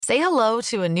Say hello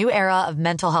to a new era of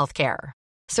mental health care.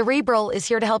 Cerebral is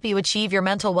here to help you achieve your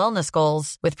mental wellness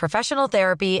goals with professional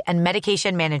therapy and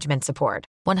medication management support.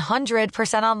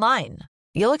 100% online.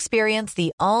 You'll experience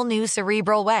the all-new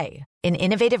Cerebral Way, an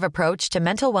innovative approach to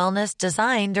mental wellness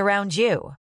designed around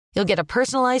you. You'll get a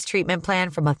personalized treatment plan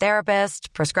from a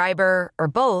therapist, prescriber, or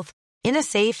both in a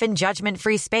safe and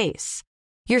judgment-free space.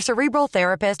 Your Cerebral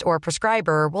therapist or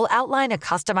prescriber will outline a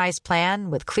customized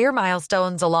plan with clear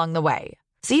milestones along the way,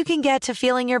 so you can get to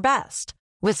feeling your best.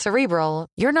 With Cerebral,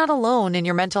 you're not alone in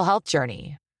your mental health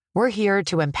journey. We're here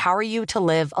to empower you to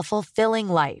live a fulfilling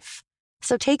life.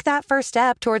 So take that first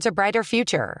step towards a brighter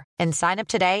future and sign up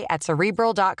today at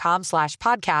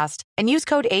Cerebral.com/podcast and use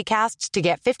code ACAST to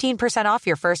get 15% off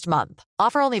your first month.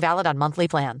 Offer only valid on monthly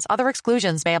plans. Other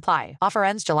exclusions may apply. Offer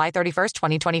ends July 31st,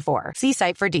 2024. See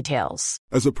site for details.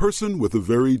 As a person with a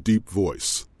very deep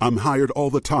voice, I'm hired all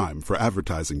the time for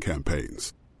advertising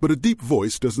campaigns. But a deep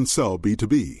voice doesn't sell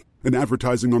B2B. And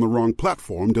advertising on the wrong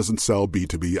platform doesn't sell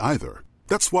B2B either.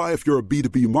 That's why if you're a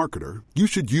B2B marketer, you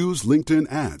should use LinkedIn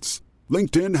ads.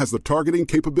 LinkedIn has the targeting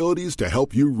capabilities to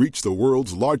help you reach the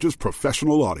world's largest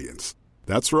professional audience.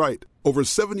 That's right. Over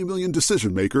 70 million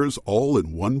decision makers all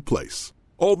in one place.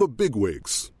 All the big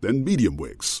wigs, then medium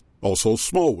wigs. Also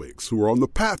small wigs who are on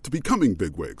the path to becoming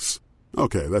big wigs.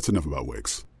 Okay, that's enough about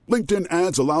wigs. LinkedIn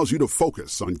ads allows you to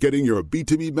focus on getting your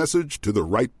B2B message to the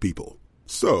right people.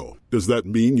 So, does that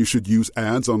mean you should use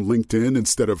ads on LinkedIn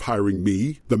instead of hiring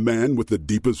me, the man with the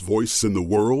deepest voice in the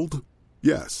world?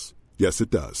 Yes. Yes,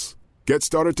 it does. Get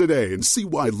started today and see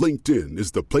why LinkedIn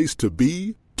is the place to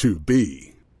be to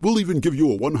be. We'll even give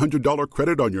you a $100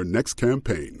 credit on your next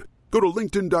campaign. Go to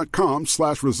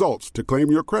linkedin.com/results to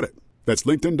claim your credit. That's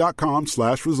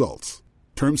linkedin.com/results.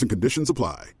 Terms and conditions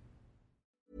apply.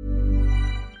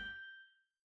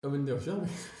 Ja, men då kör vi.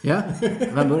 Ja,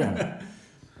 vem börjar?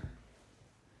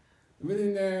 Men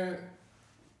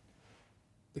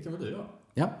det kan vara du då?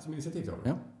 Ja. Som initiativtagare?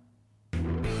 Ja.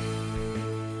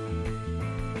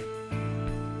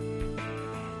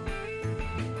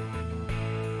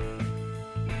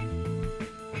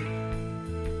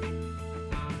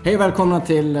 Hej och välkomna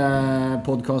till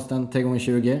podcasten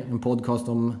 3x20. En podcast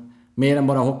om mer än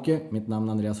bara hockey. Mitt namn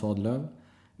är Andreas Hadelöv.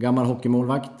 Gammal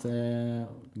hockeymålvakt,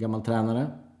 gammal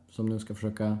tränare som nu ska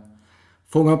försöka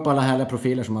fånga upp alla härliga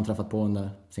profiler som man träffat på under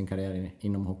sin karriär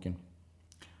inom hockeyn.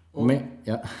 Och med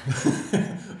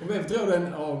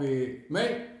tråden har vi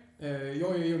mig.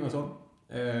 Jag är Jonasson.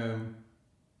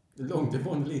 Långt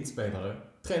ifrån elitspelare.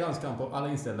 3 landskamper,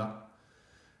 alla inställda.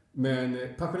 Men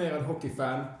passionerad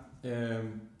hockeyfan.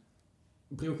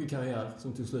 Brokig karriär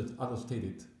som tog slut alldeles för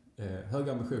tidigt.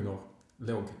 Höga ambitioner,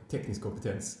 låg teknisk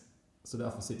kompetens. Så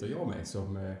därför sitter jag med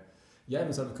som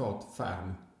djävulens advokat,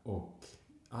 fan och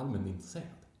allmän intresserad.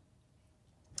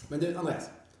 Men du, Andreas.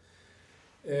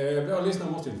 Våra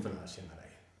lyssnare måste ju få lära känna dig.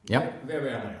 Ja. Vem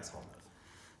är Andreas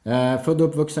Hadelöv? Född och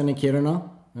uppvuxen i Kiruna.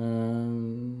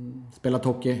 Spelat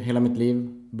hockey hela mitt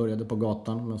liv. Började på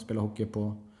gatan med att spela hockey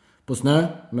på snö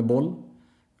med boll.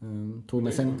 Tog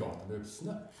mig sen... På gatan, det är på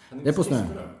snö? Det är på snö.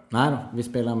 Nej då, vi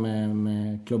spelar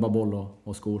med klubba, boll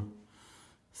och skor.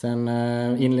 Sen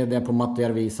inledde jag på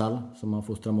Mattajärvi ishall som har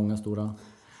fostrat många stora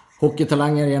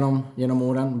hockeytalanger genom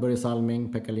åren. Börje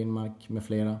Salming, Pekka Lindmark med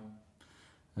flera.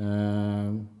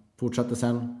 Fortsatte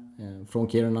sen från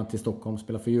Kiruna till Stockholm,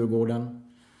 spelade för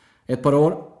Djurgården ett par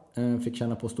år. Fick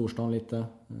känna på storstan lite.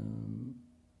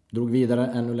 Drog vidare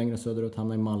ännu längre söderut,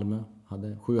 hamnade i Malmö.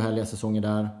 Hade 7 härliga säsonger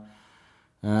där.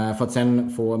 För att sen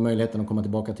få möjligheten att komma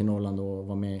tillbaka till Norrland och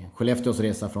vara med Skellefteås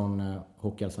resa från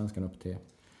Hockeyallsvenskan upp till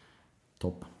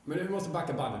topp. Men du måste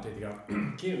backa bandet lite grann.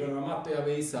 Kiruna,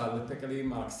 Mattajärvi ishall, Pekka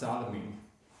Lindmark, Salming.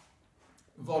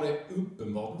 Var det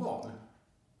uppenbart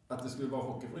att det skulle vara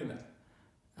hockey för inne?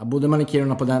 Ja, bodde man i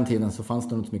Kiruna på den tiden så fanns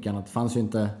det något mycket annat. Det fanns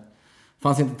inte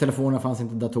telefoner, det fanns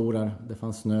inte datorer, det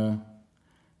fanns snö.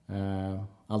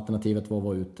 Alternativet var att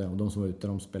vara ute, och de som var ute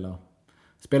de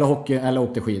spelade hockey eller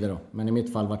åkte skidor då. Men i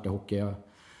mitt fall var det hockey. Jag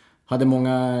hade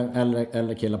många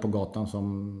äldre killar på gatan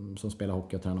som spelade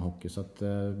hockey och tränade hockey. Så att,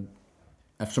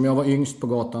 eftersom jag var yngst på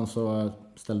gatan så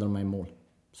ställde de mig i mål.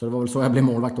 Så det var väl så jag blev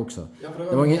målvakt också. Ja, för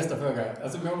det var min nästa fråga.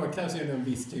 Alltså målvakt krävs ju en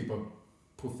viss typ av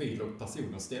profil och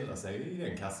person att ställa sig i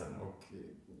den kassen. Och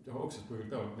jag har också sprungit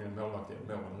på med målvakter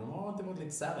i åren. De har inte varit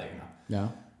lite säregna. Ja.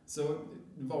 Så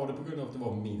var det på grund av att det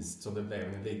var minst som det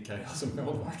blev en elitkarriär som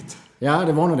målvakt? Ja,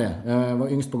 det var nog det. Jag var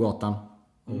yngst på gatan.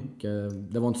 Och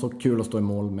det var inte så kul att stå i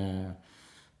mål med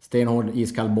stenhård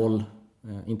iskall boll.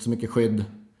 Inte så mycket skydd.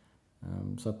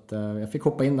 Så att jag fick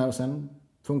hoppa in där och sen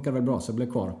funkade väl bra så jag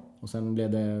blev kvar. Och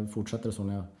sen fortsatte det så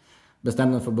när jag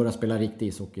bestämde mig för att börja spela riktig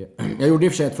ishockey. Jag gjorde i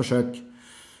och för sig ett försök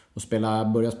Och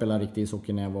började spela riktig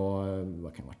ishockey när jag var,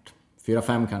 vad kan det varit,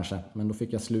 4-5 kanske. Men då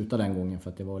fick jag sluta den gången för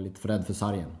att jag var lite för rädd för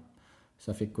sargen. Så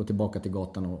jag fick gå tillbaka till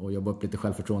gatan och jobba upp lite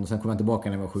självförtroende. Sen kom jag tillbaka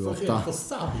när jag var 7-8. För rädd för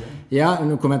sargen? Ja,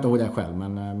 nu kommer jag inte ihåg det själv.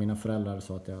 Men mina föräldrar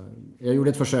sa att jag gjorde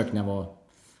ett försök när jag var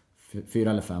 4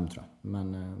 eller 5 tror jag.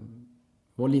 Men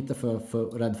var lite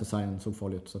för rädd för sargen, såg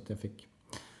farlig ut. Så att jag fick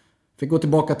gå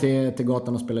tillbaka till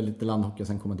gatan och spela lite landhockey.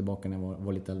 Sen kom jag tillbaka när jag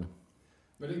var lite äldre.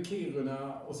 Men det är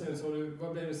Kiruna och sen så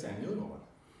vad blev det sen i Djurgården?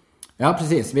 Ja,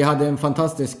 precis. Vi hade en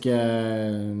fantastisk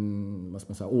vad ska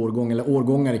man säga,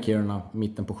 årgångar i Kiruna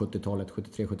mitten på 70-talet,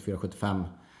 73, 74, 75.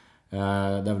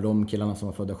 Där var de killarna som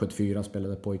var födda 74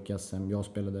 spelade pojk-SM. Jag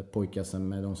spelade pojk-SM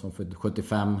med de som var födda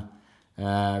 75.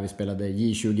 Vi spelade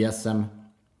J20-SM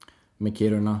med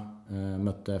Kiruna.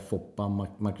 Mötte Foppa,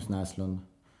 Marcus Näslund.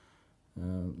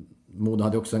 Modo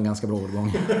hade också en ganska bra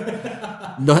årgång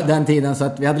den tiden, så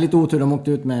att vi hade lite otur. De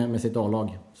åkte ut med sitt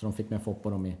A-lag, så de fick med Foppa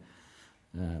dem i.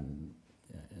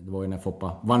 Det var ju när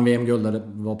Foppa vann VM-guld och det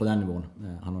var på den nivån,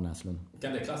 han och Näslund.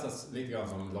 Kan det klassas lite grann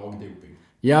som lagdoping?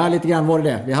 Ja, lite grann var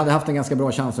det. Vi hade haft en ganska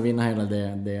bra chans att vinna hela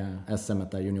det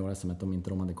SM-et där, junior-SM-et, om inte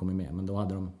de hade kommit med. Men då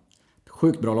hade de ett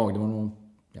sjukt bra lag. Det var nog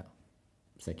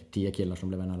säkert 10 killar som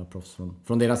blev en alla proffs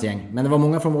från deras gäng. Men det var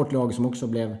många från vårt lag som också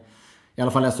blev, i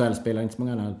alla fall SHL-spelare, inte så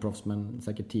många NHL-proffs, men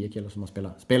säkert 10 killar som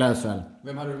har spelat SHL.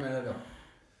 Vem hade du med dig då?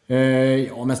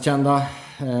 Ja, mest kända.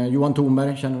 Johan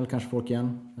Thornberg känner väl kanske folk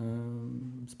igen.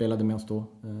 Spelade med oss då.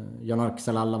 Jan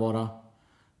Axel Allavara.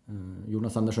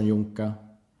 Jonas Andersson Junka.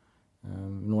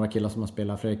 Några killar som har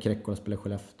spelat. Fredrik Krekkola spelar i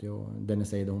Skellefteå.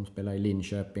 Dennis Eidholm spelar i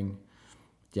Linköping.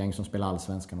 Ett gäng som spelar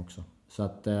Allsvenskan också. Så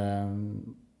att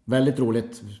väldigt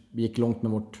roligt. Vi gick långt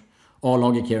med vårt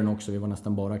A-lag i Kiruna också. Vi var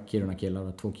nästan bara Kiruna-killar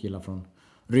och 2 killar från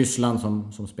Ryssland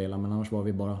som spelar. Men annars var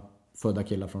vi bara födda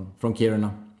killar från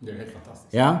Kiruna. Det är helt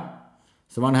fantastiskt. Ja,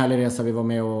 så det var en härlig resa. Vi var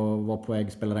med och var på väg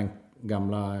att spela den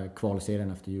gamla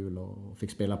kvalserien efter jul. Och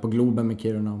fick spela på Globen med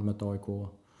Kiruna och mötte AIK.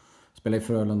 Spela i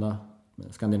Frölunda,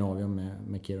 Skandinavien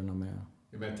med Kiruna med.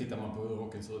 Men tittar man på hur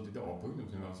hockeyn ser ut idag på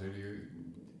ungdomsnivå så är det ju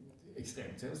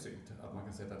extremt sällsynt att man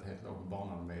kan sätta ett helt lag på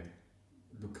banan med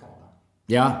lokala.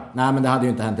 Ja, nej men det hade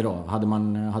ju inte hänt idag.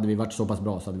 Hade vi varit så pass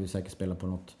bra så hade vi säkert spelat på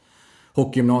något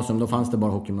hockeygymnasium. Då fanns det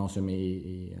bara hockeygymnasium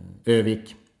i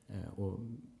Övik. Och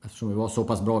eftersom vi var så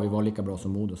pass bra, vi var lika bra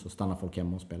som Modo, så stannade folk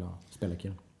hemma och spelade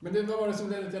Kiruna. Men vad var det som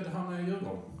ledde till att du hamnade i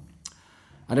Djurgården?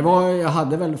 Ja, jag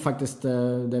hade väl faktiskt, det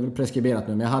är väl preskriberat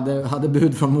nu, men jag hade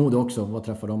bud från Modo också. Vad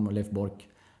träffade dem? Leif Bork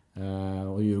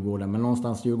och Djurgården. Men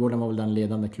någonstans, Djurgården var väl den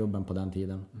ledande klubben på den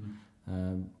tiden.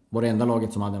 Var det enda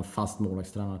laget som hade en fast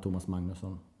målvaktstränare, Thomas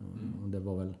Magnusson. Och det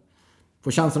var väl,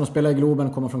 få chansen att spela i Globen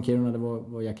och komma från Kiruna, det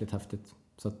var jäkligt häftigt.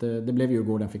 Så att det blev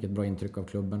Djurgården, fick ett bra intryck av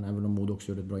klubben, även om Modo också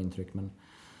gjorde ett bra intryck. Men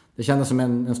det kändes som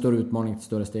en större utmaning, ett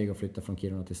större steg att flytta från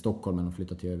Kiruna till Stockholm än att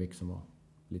flytta till Övik som var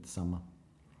lite samma.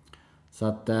 Så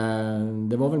att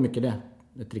det var väl mycket det.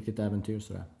 Ett riktigt äventyr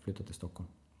sådär, flytta till Stockholm.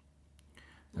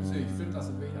 Så gick flyttas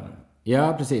vidare?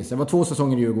 Ja, precis. Jag var 2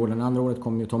 säsonger i Djurgården. Andra året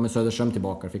kom ju Tommy Söderström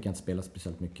tillbaka. Fick jag inte spela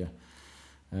speciellt mycket.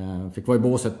 Fick vara i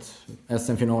båset.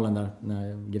 SM-finalen där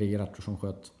när Greger Artursson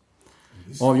sköt.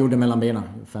 Avgjorde mellan benen.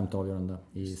 5:e avgörande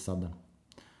i sadden.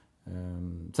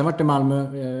 Sen var det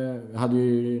Malmö. Jag hade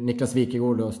ju Niklas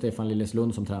Wikegård och Stefan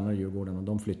Lilleslund som tränare i Djurgården. Och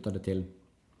de flyttade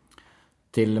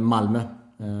till Malmö.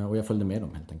 Och jag följde med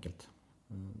dem helt enkelt.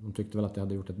 De tyckte väl att jag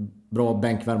hade gjort ett bra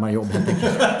bänkvärmarjobb helt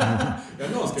enkelt.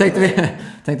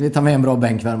 tänkte vi ta med en bra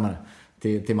bänkvärmare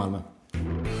till Malmö.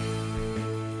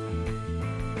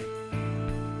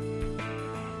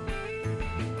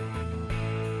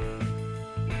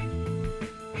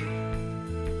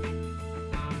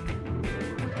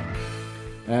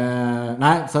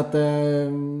 Nej, så att det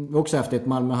var också häftigt.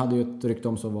 Malmö hade ju ett rykte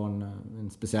om så var en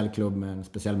speciell klubb med en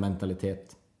speciell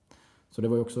mentalitet. Så det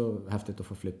var ju också häftigt att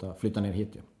få flytta ner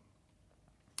hit ju.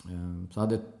 Så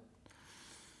hade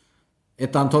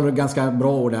ett antal ganska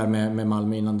bra år där med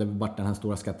Malmö innan det var den här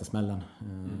stora skattesmällen.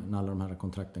 När alla de här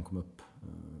kontrakten kom upp.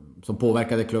 Som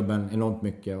påverkade klubben enormt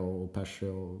mycket och Percy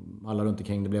och alla runt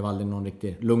omkring. Det blev aldrig någon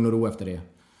riktig lugn och ro efter det.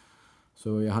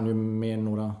 Så jag hann ju med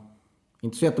några,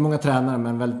 inte så jättemånga tränare,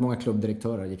 men väldigt många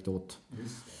klubbdirektörer gick det åt.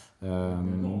 Just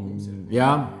det.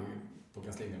 Ja. På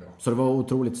kanslinivå. Så det var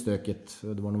otroligt stökigt.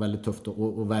 Det var nog väldigt tufft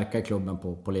att verka i klubben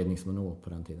på ledningsnivå på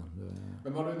den tiden.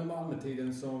 Men var det under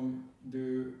Malmö-tiden som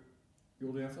du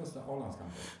gjorde den första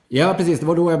A-landskampen? Ja, precis. Det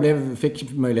var då jag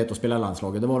fick möjlighet att spela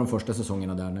landslaget. Det var de första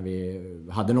säsongerna där när vi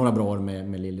hade några bra år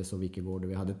med Lillis och Wikegård.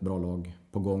 Vi hade ett bra lag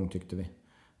på gång tyckte vi.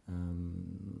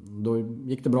 Då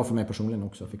gick det bra för mig personligen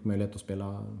också. Jag fick möjlighet att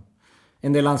spela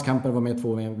en del landskamper, var med i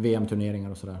 2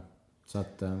 VM-turneringar och sådär. Så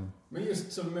att, men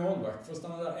just som målvakt, för att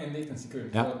stanna där en liten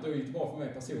sekund, för att det är ju bra för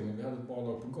mig personligen, vi hade ett bra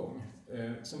lag på gång.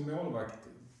 Som målvakt,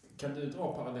 kan du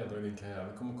dra paralleller i din karriär?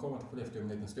 Vi kommer komma till Skellefteå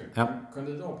om en liten stund. Ja. Kan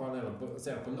du dra paralleller,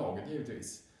 baserat på laget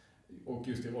givetvis, och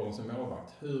just i rollen som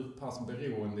målvakt, hur pass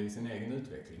beroende i sin egen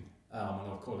utveckling är man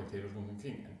av kollektivet runt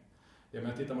omkring en? Jag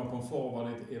menar, tittar man på en forward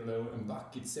eller en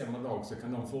back i ett sämre lag så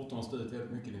kan de fortfarande stå ut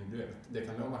väldigt mycket individuellt. Det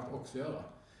kan målvakt också göra.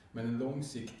 Men en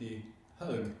långsiktig,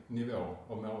 hög nivå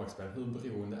av målvaktsspel, hur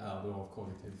beroende är du av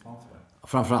kollektivet framför dig?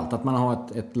 Framförallt att man har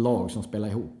ett lag som spelar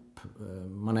ihop.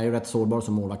 Man är ju rätt sårbar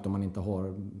som målvakt om man inte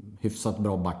har hyfsat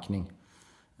bra backning.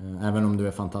 Även om du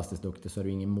är fantastiskt duktig så är du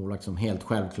ingen målvakt som helt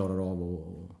själv klarar av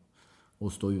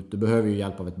att stå ut. Du behöver ju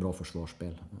hjälp av ett bra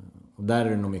försvarsspel. Och där är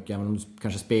det nog mycket, även om du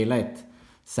kanske spelar ett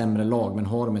sämre lag men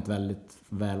har de ett väldigt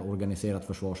väl organiserat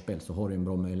försvarsspel så har du en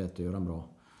bra möjlighet att göra en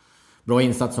bra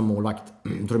insats som målvakt.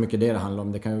 Jag tror mycket det handlar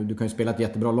om. Du kan ju spela ett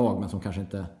jättebra lag men som kanske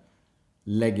inte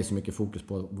lägger så mycket fokus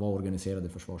på att vara organiserade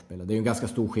försvarsspelare. Det är ju en ganska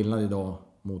stor skillnad idag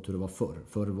mot hur det var förr.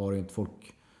 Förr var det inte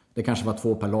folk... Det kanske var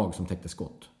 2 per lag som täckte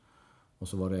skott. Och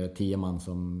så var det 10 man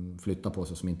som flyttade på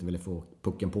sig som inte ville få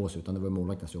pucken på sig utan det var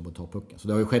målvaktens jobb att ta pucken. Så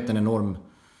det har ju skett en enorm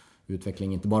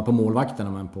utveckling, inte bara på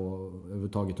målvakterna men på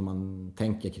överhuvudtaget hur man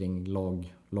tänker kring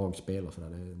lagspel och sådär.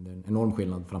 Det är en enorm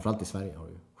skillnad, framförallt i Sverige har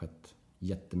det ju skett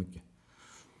jättemycket.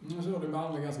 Så har du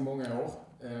Malmö ganska många år.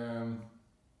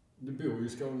 Du bor ju i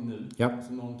Skåne nu. Ja.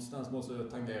 Så någonstans måste du ha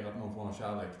tangerat någon form av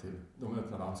kärlek till de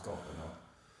öppna landskapen.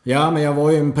 Ja, men jag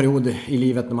var ju en period i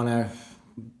livet när man är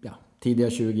tidiga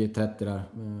 20-30 där.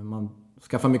 Man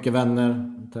skaffar mycket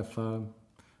vänner, träffar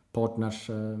partners.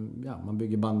 Man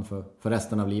bygger band för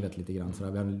resten av livet lite grann.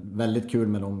 Så vi har väldigt kul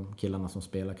med de killarna som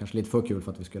spelar. Kanske lite för kul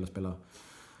för att vi skulle spela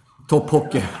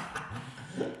topphockey.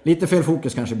 Lite fel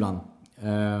fokus kanske ibland.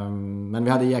 Men vi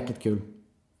hade jäkligt kul.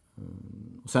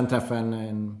 Och sen träffade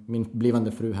jag min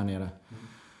blivande fru här nere.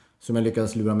 Som jag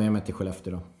lyckades lura med mig till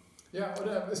Skellefteå då. Ja,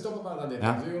 och det stoppar bara lite.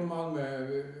 Ja. Du och Malmö,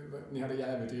 ni hade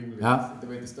jävligt roligt. Ja. Det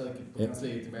var lite stökigt på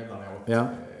kansliet emellanåt. Ja.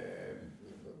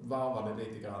 Varvade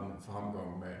lite grann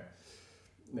framgång med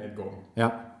nedgång.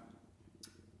 Ja.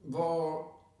 Vad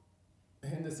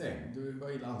hände sen? Du var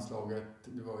i landslaget,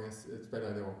 du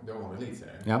spelade då var det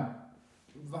elitserien. Ja.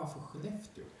 Varför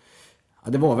Skellefteå?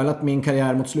 Ja, det var väl att min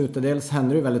karriär mot slutet, dels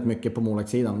hände det väldigt mycket på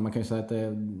målvaktssidan. Man kan ju säga att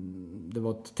det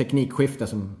var ett teknikskifte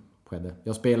som skedde.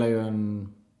 Jag spelar ju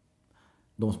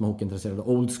de som är hockeyintresserade,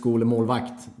 old school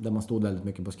målvakt. Där man stod väldigt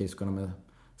mycket på skridskorna med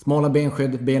smala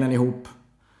benskydd, benen ihop.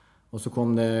 Och så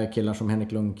kom det killar som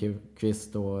Henrik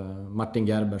Lundqvist och Martin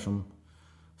Gerber som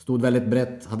stod väldigt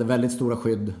brett, hade väldigt stora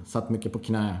skydd, satt mycket på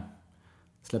knä.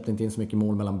 Släppte inte in så mycket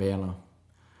mål mellan benen.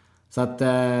 Så att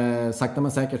sakta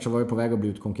men säkert så var jag på väg att bli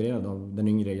utkonkurrerad av den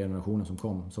yngre generationen som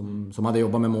kom. Som hade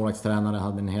jobbat med målvaktstränare,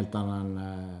 hade en helt annan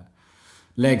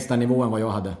lägsta nivå än vad jag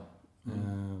hade.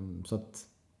 Så att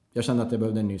jag kände att jag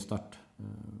behövde en ny start.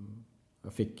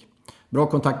 Jag fick bra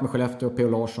kontakt med Skellefteå och P.O.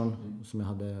 Larsson som jag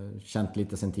hade känt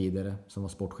lite sen tidigare, som var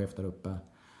sportchef där uppe.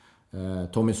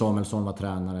 Tommy Samuelsson var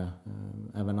tränare.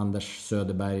 Även Anders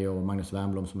Söderberg och Magnus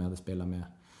Wernbloom som jag hade spelat med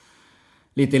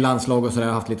lite i landslag och så där.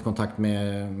 Jag har haft lite kontakt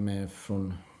med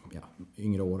från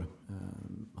yngre år.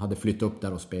 Hade flyttat upp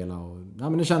där och spelat.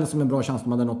 Men det kändes som en bra chans.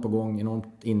 De hade något på gång,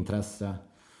 enormt intresse.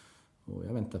 Och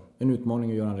jag vet inte, en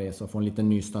utmaning att göra en resa och få en liten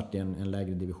ny start i en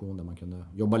lägre division där man kunde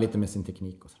jobba lite med sin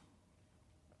teknik. Och så.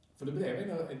 För det blev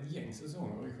ett gäng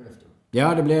säsonger i Skellefteå?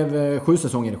 Ja, det blev 7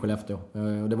 säsonger i Skellefteå.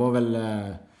 Och det var väl,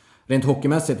 rent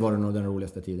hockeymässigt var det nog den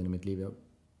roligaste tiden i mitt liv. Jag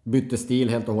bytte stil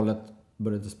helt och hållet,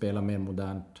 började spela mer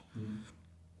modernt.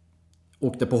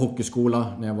 Åkte på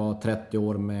hockeyskola när jag var 30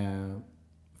 år med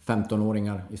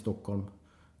 15-åringar i Stockholm.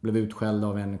 Blev utskälld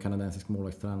av en kanadensisk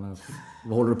målvaktstränare.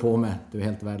 Vad håller du på med? Du är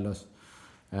helt värdelös.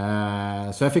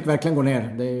 Så jag fick verkligen gå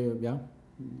ner. Det är, ja.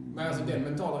 Men alltså den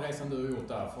mentala resan du har gjort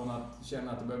där, från att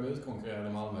känna att du behöver utkonkurrera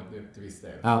i Malmö till viss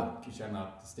del, och känna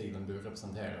att stilen du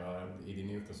representerar i din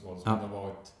yrkesroll som har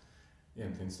varit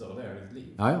egentligen större del av ditt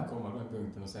liv. Komma på den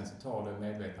punkten och sen så tar du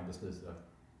medvetna beslutet att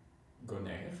gå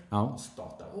ner och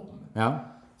starta om.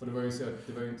 För det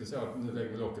var ju inte så att nu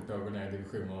lägger vi locket på att gå ner i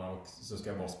divisionerna och så ska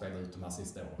jag bara spela ut de här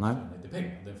sista åren och tjäna lite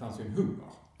pengar. Det fanns ju en hunger.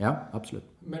 Ja, absolut.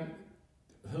 Men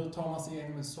hur tar man sig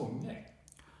igenom en sån grej?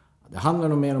 Det handlar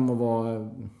nog mer om att vara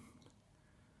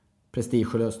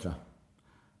prestigelös, tror jag.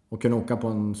 Och kunna åka på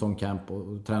en sån camp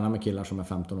och träna med killar som är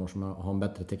 15 år som har en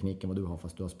bättre teknik än vad du har,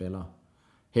 fast du har spelat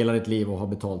hela ditt liv och har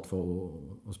betalt för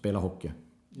att spela hockey.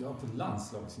 Ja, på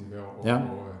landslagsnivå.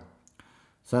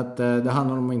 Så att det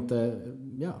handlar om att inte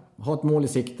ha ett mål i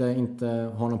sikte, inte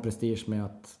ha någon prestige med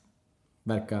att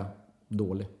verka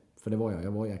dålig. För det var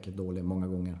jag var jäkligt dålig många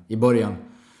gånger. I början.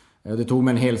 Det tog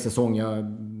mig en hel säsong.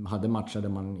 Jag hade matcher där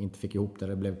man inte fick ihop det.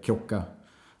 Det blev krocka.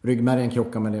 Ryggmärgen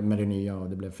krockade med det nya och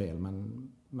det blev fel.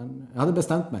 Men jag hade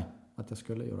bestämt mig att jag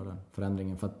skulle göra den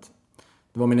förändringen. För att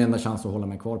det var min enda chans att hålla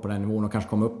mig kvar på den nivån och kanske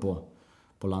komma upp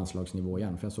på landslagsnivå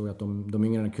igen. För jag såg att de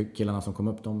yngre killarna som kom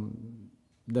upp,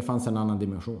 det fanns en annan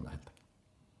dimension där.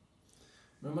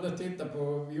 Men om man då tittar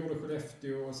på, vi gjorde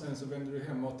Skellefteå och sen så vände du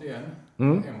hemåt igen.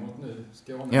 Hemåt nu,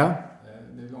 Skåne. Ja.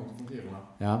 Det är långt ifrån Kiruna.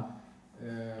 Ja.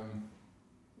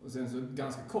 Och sen så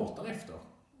ganska kort därefter,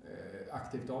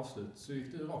 aktivt avslut, så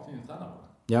gick du rakt in i tränarrollen.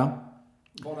 Ja.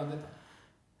 Var det detta?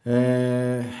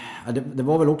 Det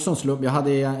var väl också en slump.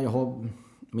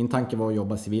 Min tanke var att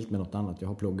jobba civilt med något annat. Jag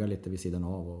har pluggat lite vid sidan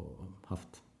av och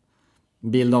haft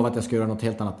en bild av att jag ska göra något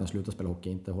helt annat än sluta spela hockey,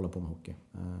 inte hålla på med hockey.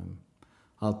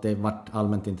 Alltid varit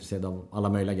allmänt intresserad av alla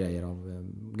möjliga grejer.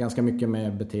 Ganska mycket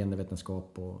med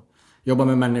beteendevetenskap och jobba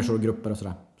med människor och grupper och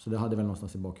sådär. Så det hade väl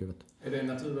någonstans i bakhuvudet. Är det en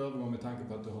naturlig övergång med tanke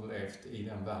på att du har levt i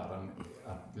den världen,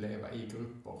 att leva i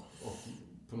grupper och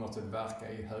på något sätt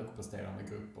verka i högpresterande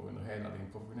grupper under hela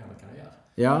din professionella karriär?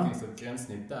 Ja. Finns det ett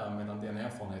gränssnitt där mellan den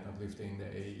erfarenheten att lyfta in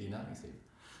det i näringsliv?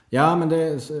 Ja, men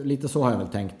lite så har jag väl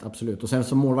tänkt, absolut. Och sen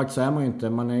som målvakt så är man ju inte,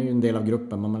 man är ju en del av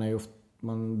gruppen, men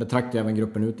man betraktar ju även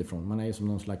gruppen utifrån. Man är ju som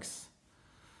någon slags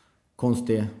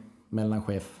konstig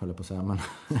mellanchef, höll jag på att säga.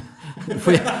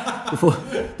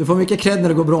 Du får mycket cred när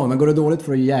det går bra, men går det dåligt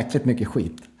får du jäkligt mycket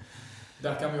skit.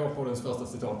 Där kan vi ha på den första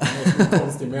citaten.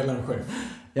 Konstig mellanchef.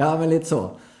 Ja, men lite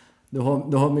så. Du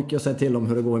har mycket att säga till om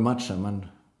hur det går i matchen, men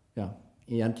ja,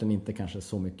 egentligen inte kanske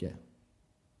så mycket.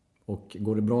 Och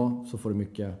går det bra så får du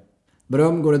mycket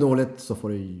beröm, går det dåligt så får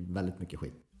du väldigt mycket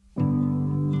skit.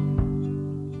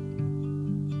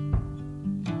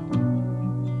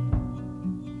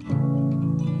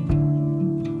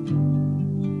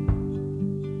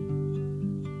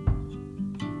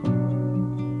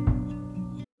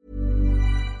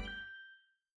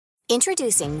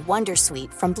 Introducing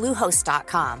Wondersuite from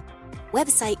Bluehost.com.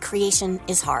 Website creation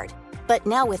is hard, but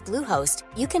now with Bluehost,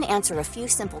 you can answer a few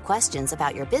simple questions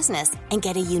about your business and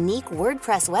get a unique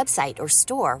WordPress website or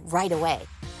store right away.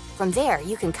 From there,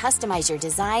 you can customize your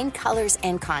design, colors,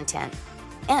 and content.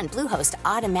 And Bluehost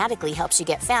automatically helps you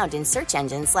get found in search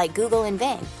engines like Google and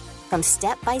Bing. From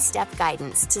step-by-step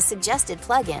guidance to suggested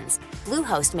plugins,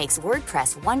 Bluehost makes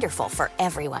WordPress wonderful for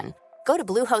everyone. Go to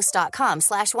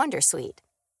bluehost.com/wondersuite.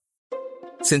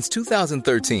 Since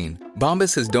 2013,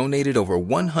 Bombas has donated over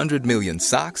 100 million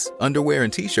socks, underwear,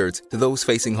 and T-shirts to those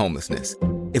facing homelessness.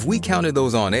 If we counted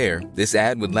those on air, this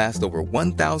ad would last over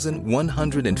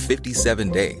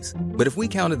 1,157 days. But if we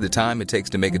counted the time it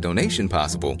takes to make a donation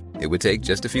possible, it would take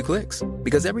just a few clicks.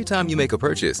 Because every time you make a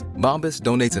purchase, Bombas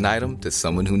donates an item to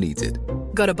someone who needs it.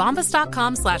 Go to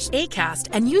bombas.com/ACAST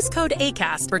and use code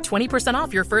ACAST for 20%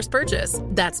 off your first purchase.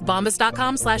 That's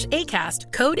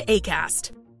bombas.com/ACAST, code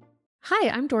ACAST.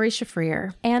 Hi, I'm Dory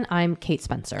Shafrir. And I'm Kate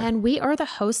Spencer. And we are the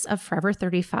hosts of Forever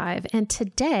 35. And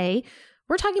today,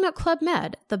 we're talking about Club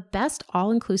Med, the best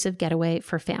all-inclusive getaway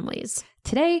for families.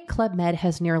 Today, Club Med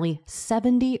has nearly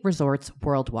 70 resorts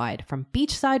worldwide, from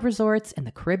beachside resorts in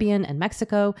the Caribbean and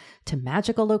Mexico, to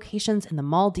magical locations in the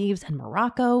Maldives and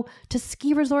Morocco, to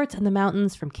ski resorts in the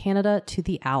mountains from Canada to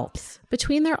the Alps.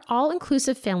 Between their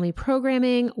all-inclusive family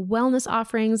programming, wellness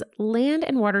offerings, land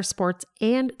and water sports,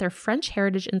 and their French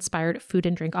heritage-inspired food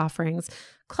and drink offerings,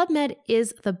 Club Med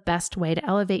is the best way to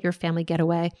elevate your family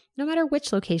getaway, no matter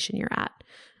which location you're at.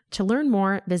 To learn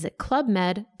more, visit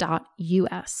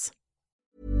clubmed.us.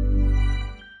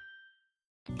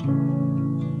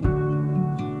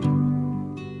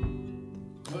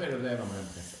 Hur är det att leva med den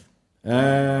pressen?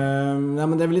 Nej,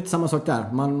 men det är väl lite samma sak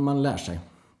där. Man lär sig.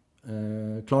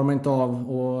 Klarar man inte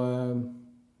av att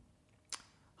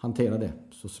hantera det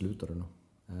så slutar du nog.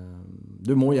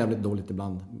 Du mår jävligt dåligt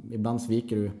ibland. Ibland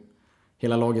sviker du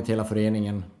hela laget, hela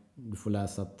föreningen. Du får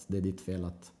läsa att det är ditt fel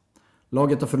att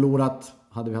laget har förlorat.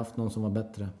 Hade vi haft någon som var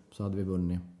bättre så hade vi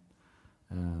vunnit.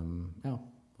 Ja,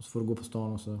 och så får du gå på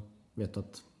stan och så vet du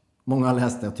att många har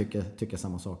läst det och tycker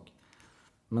samma sak.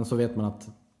 Men så vet man att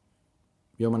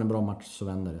gör man en bra match så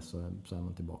vänder det, så är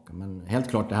man tillbaka. Men helt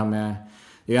klart det här med,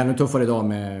 det är ännu tuffare idag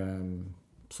med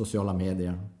sociala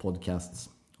medier, podcasts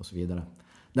och så vidare.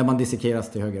 Där man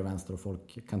dissekeras till höger och vänster och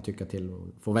folk kan tycka till och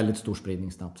få väldigt stor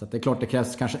spridning snabbt. Så att det är klart det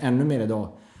krävs kanske ännu mer idag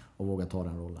att våga ta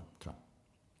den rollen, tror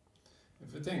jag.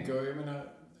 För jag tänker, jag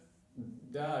menar,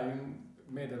 det är ju,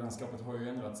 medielandskapet har ju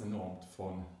ändrats enormt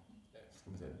från ska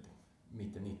man säga,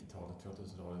 mitten 90-talet,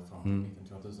 2000-talet fram till mitten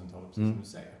 2000-talet, precis som du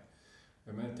säger.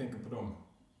 Men jag tänker på de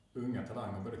unga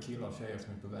talanger, både killar och tjejer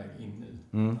som är på väg in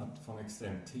nu. Att från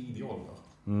extremt tidig ålder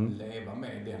leva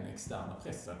med den externa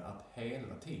pressen att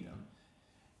hela tiden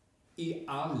i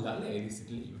alla led i sitt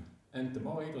liv, inte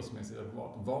bara idrottsmässigt eller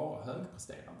privat, vara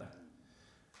högpresterande.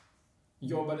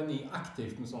 Jobbade ni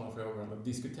aktivt med sådana frågor eller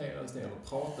diskuterades det eller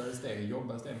pratades det,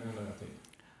 jobbades det med under er tid?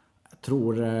 Jag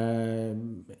tror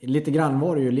lite grann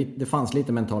var det ju, det fanns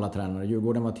lite mentala tränare.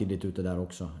 Djurgården var tidigt ute där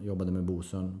också. Jobbade med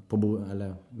Bosön,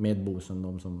 med Bosön,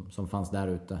 de som fanns där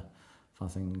ute. Det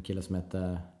fanns en kille som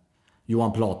hette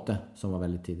Johan Plate som var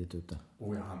väldigt tidigt ute.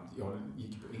 Och jag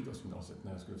gick på idrottsgymnasiet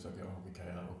när jag skulle försöka göra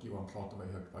hockeykarriär och Johan Plate var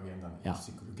ju högt på agendan i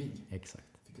psykologi. Exakt.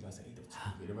 Fick läsa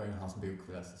idrottspsykologi, det var ju hans bok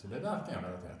vi läste, så det där kan jag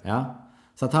relatera till. Ja,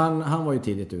 så att han var ju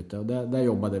tidigt ute och där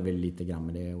jobbade vi lite grann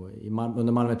med det. Och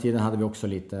under Malmö-tiden hade vi också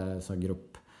lite så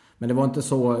grupp. Men det var inte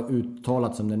så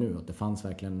uttalat som det nu. Att det fanns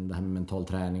verkligen det här med mental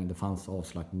träning. Det fanns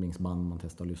avslappningsband man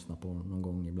testade att lyssna på någon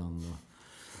gång ibland.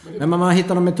 Men man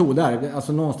hittar någon metod där.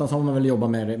 Alltså någonstans har man väl jobbat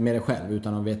med det själv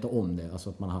utan att veta om det. Alltså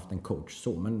att man har haft en coach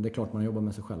så. Men det är klart man jobbar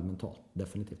med sig själv mentalt.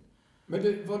 Definitivt. Men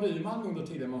var du i Malmö under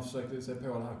tiden man försökte se på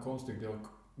den här konststycket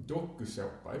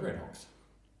dokusåpa i Redhawks?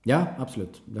 Ja,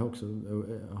 absolut. Det har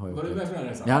jag var du med på den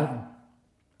resan? Ja.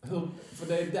 För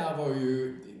det där var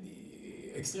ju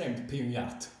extremt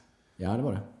pionjärt. Ja, det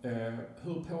var det.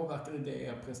 Hur påverkade det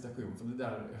er prestation? För det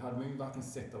där hade man ju varken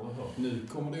sett eller hört. Nu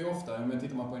kommer det ju ofta, men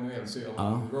tittar man på NHL så gör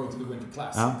man Road to the Winter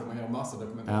Classic och man gör massa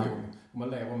dokumentation och man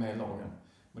lever med lagen.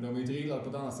 Men de är ju drillade på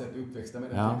ett annat sätt, uppväxta med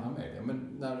den typen av media. Men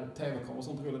när TV kommer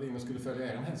sånt rullade in och skulle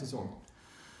följa er en hel säsong,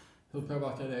 hur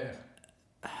påverkade det er?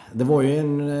 Det var ju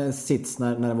en sits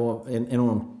när det var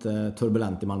enormt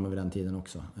turbulent i Malmö vid den tiden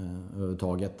också,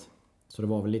 överhuvudtaget. Så det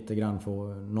var väl lite grann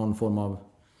för någon form av...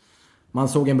 Man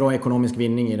såg en bra ekonomisk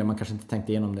vinning i det, man kanske inte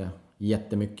tänkte igenom det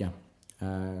jättemycket.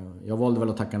 Jag valde väl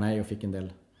att tacka nej och fick en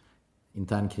del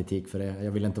intern kritik för det.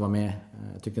 Jag ville inte vara med.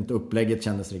 Jag tyckte inte upplägget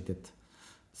kändes riktigt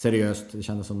seriöst. Det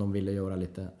kändes som de ville göra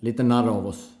lite narr av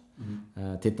oss.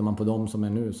 Tittar man på dem som är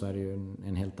nu så är det ju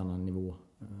en helt annan nivå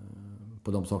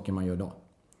på de saker man gör idag.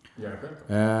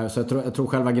 Så jag tror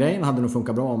själva grejen hade nog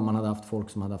funkat bra om man hade haft folk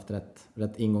som hade haft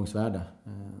rätt ingångsvärde.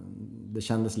 Det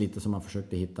kändes lite som man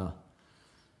försökte hitta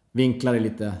vinklar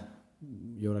lite,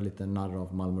 göra lite narr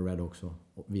av Malmö Red också.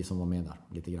 Och vi som var med där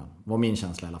lite grann. Var min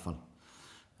känsla i alla fall.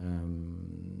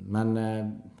 Men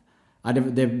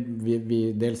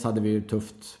dels hade vi ju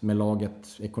tufft med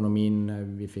laget, ekonomin,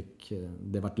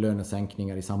 det vart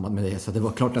lönesänkningar i samband med det, så det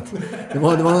var klart att det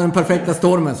var den perfekta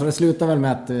stormen, så det slutade väl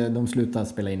med att de slutade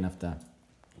spela in efter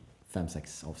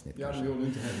 5-6 avsnitt. Ja, det gjorde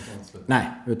inte heller slut.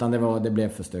 Nej, utan det blev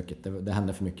för stökigt. Det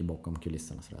hände för mycket bakom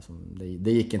kulisserna så där, så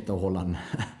det gick inte att hålla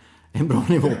en bra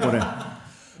nivå på det.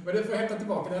 Men det får hämta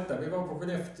tillbaka detta. Vi var på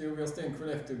Skellefteå, vi har stängt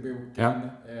Skellefteå-boken. Ja.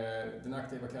 Den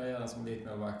aktiva karriären som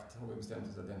elitmålvakt har vi bestämt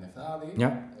oss att den är färdig.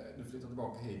 Ja. Du flyttar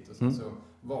tillbaka hit och sen så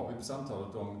var vi på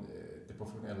samtalet om det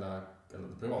professionella eller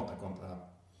det privata kontra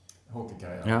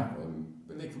hockeykarriären. Ja.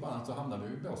 Lik förbannat så hamnade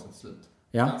du i båset till slut.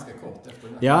 Ja. Ganska kort efter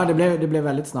den här. Ja, det blev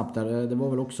väldigt snabbt där. Det var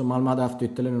väl också, Malmö hade haft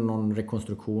ytterligare någon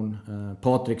rekonstruktion.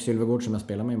 Patrik Sylvegård som jag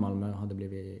spelar med i Malmö hade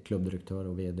blivit klubbdirektör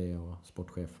och vd och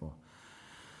sportchef. Och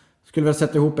skulle väl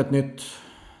sätta ihop ett nytt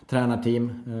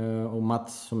tränarteam. Och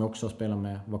Mats som jag också spelar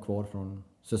med var kvar från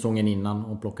säsongen innan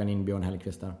och plockade in Björn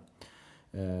Hellqvist där.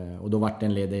 Och då var det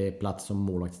en ledig plats som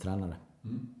målvaktstränare.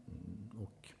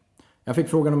 Och jag fick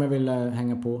frågan om jag ville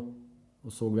hänga på.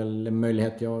 Och såg väl en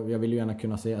möjlighet. Jag ville ju gärna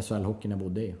kunna se SHL-hockey när jag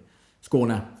bodde i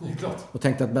Skåne. Och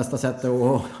tänkte att bästa sättet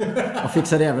att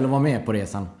fixa det är väl att vara med på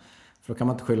resan. För då kan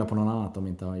man inte skylla på någon annan att de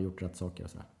inte har gjort rätt saker. Och,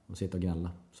 sådär. Och sitta och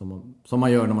gnälla. Som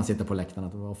man gör när man sitter på läktaren.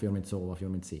 Att varför gör de inte så? Varför gör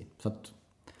de inte så? Så att,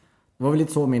 det var väl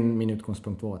lite så min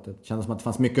utgångspunkt var. Att det kändes som att det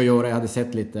fanns mycket att göra. Jag hade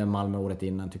sett lite Malmö året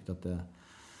innan. Tyckte att det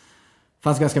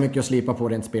fanns ganska mycket att slipa på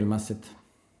rent spelmässigt.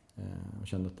 Och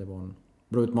kände att det var en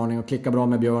bra utmaning. Att klicka bra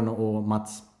med Björn och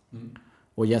Mats.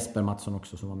 Och Jesper Mattsson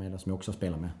också som var med där, som jag också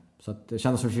spelar med. Så att det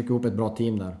kändes som att vi fick ihop ett bra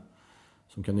team där.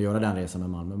 Som kunde göra den resan med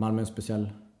Malmö. Malmö är en speciell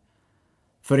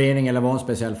förening, eller var en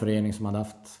speciell förening som hade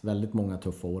haft väldigt många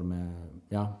tuffa år med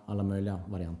alla möjliga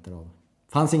varianter av.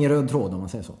 Fanns ingen röd tråd om man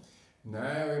säger så.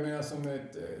 Nej, jag menar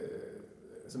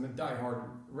som ett diehard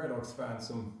Redhawks-fan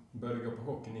som började gå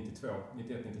på hockey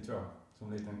 91-92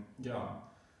 som liten grabb.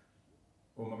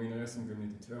 Och man vinner SM-guld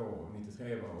 92,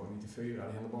 93 och 94.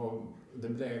 Det hände bara, det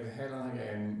blev hela den här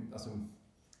grejen, alltså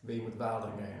vi mot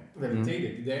världen-grejen, väldigt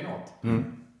tidigt i DNA-t.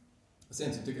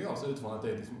 Sen så tycker jag så utifrån att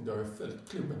det har ju följt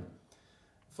klubben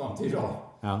fram till idag.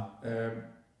 Ja.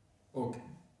 Och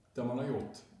där man har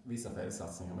gjort vissa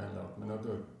felsatsningar mellanåt. Men att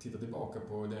då titta tillbaka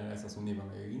på den resa som ni var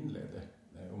med och inledde.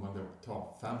 Om man då tar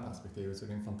fanperspektivet så är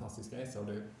det en fantastisk resa. Och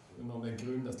det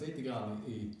grundas lite grann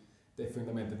i det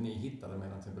fundamentet ni hittade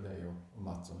mellan till dig och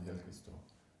Mats och Hellqvist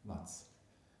och Mats.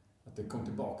 Att det kom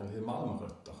tillbaka lite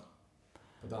Malmörötter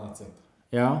på ett annat sätt.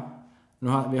 Ja,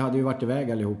 Vi hade ju varit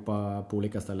iväg allihopa på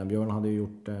olika ställen. Björn hade ju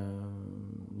gjort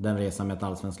den resan med ett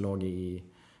allsvenskt lag i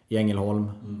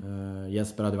Ängelholm.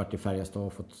 Jesper hade varit i Färjestad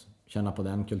och fått känna på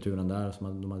den kulturen där.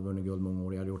 Som de hade vunnit guld många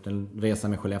år. Jag hade gjort en resa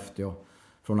med Skellefteå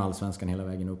från allsvenskan hela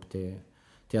vägen upp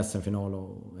till SM-final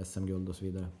och SM-guld och så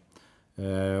vidare.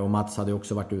 Och Mats hade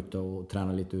också varit ute och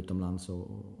tränat lite utomlands och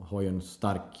har ju en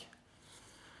stark,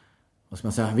 vad ska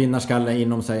man säga, vinnarskalle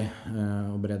inom sig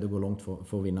och beredd att gå långt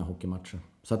för att vinna hockeymatcher.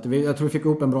 Så att jag tror vi fick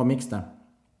upp en bra mix där.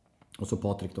 Och så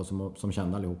Patrik då som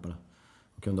kände allihopa det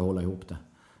och kunde hålla ihop det.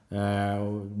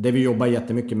 Och det vi jobbade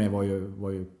jättemycket med var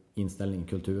ju inställningen,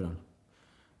 kulturen.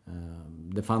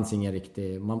 Det fanns ingen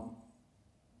riktig...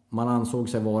 Man ansåg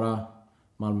sig vara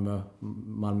Malmö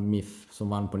MIF som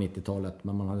vann på 90-talet,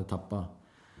 men man hade tappat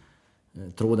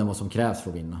tråden vad som krävs för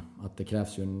att vinna. Att det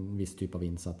krävs ju en viss typ av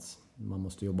insats. Man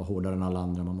måste jobba hårdare än alla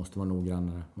andra, man måste vara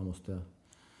noggrannare, man måste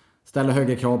ställa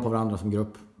högre krav på varandra som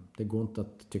grupp. Det går inte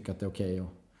att tycka att det är okej att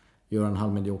göra en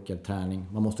halvmedioker träning.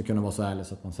 Man måste kunna vara så ärlig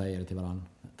så att man säger det till varandra.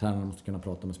 Tränarna måste kunna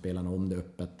prata med spelarna om det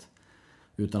öppet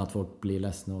utan att folk blir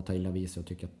ledsna och tar illa vid sig och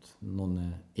tycker att någon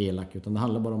är elak. Utan det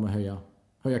handlar bara om att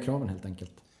höja kraven helt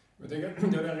enkelt. Jag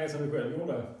tänker, den resan du själv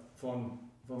gjorde från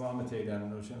Malmö-tiden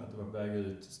när du kände att du var på väg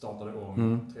ut, startade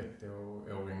om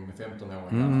 30-åring med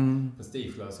 15-åringar,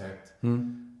 prestigelöshet.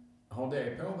 Har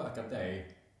det påverkat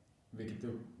dig, vilket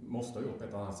du måste ha gjort på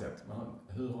ett annat sätt, men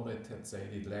hur har det tätt sig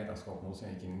i ditt ledarskap när du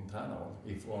sen gick in i en tränarroll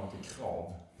i förhållande till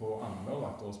krav på andra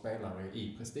målvakter och spelare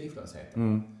i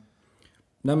prestigelösheten?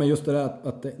 Nej, men just det där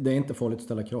att det är inte farligt att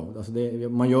ställa krav. Alltså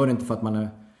man gör det inte för att man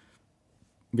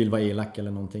vill vara elak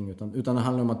eller någonting, utan det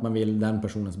handlar om att man vill den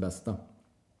personens bästa.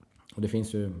 Och det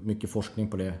finns ju mycket forskning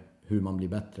på det, hur man blir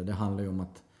bättre. Det handlar ju om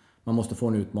att man måste få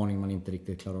en utmaning man inte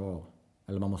riktigt klarar av.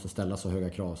 Eller man måste ställa så höga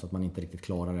krav så att man inte riktigt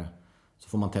klarar det. Så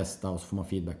får man testa och så får man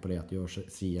feedback på det, att det gör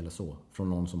si eller så. Från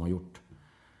någon som har gjort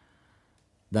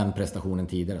den prestationen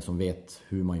tidigare, som vet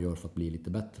hur man gör för att bli lite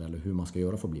bättre. Eller hur man ska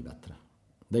göra för att bli bättre.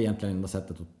 Det är egentligen enda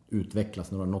sättet att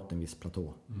utvecklas när du har nått en viss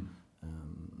platå.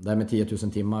 Det här med 10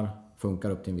 000 timmar funkar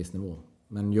upp till en viss nivå.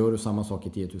 Men gör du samma sak i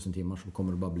 10 000 timmar så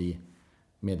kommer du bara bli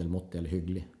medelmåttig eller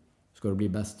hygglig. Ska du bli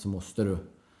bäst så måste du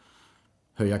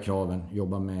höja kraven,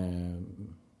 jobba med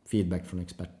feedback från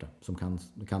experter som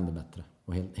kan det bättre.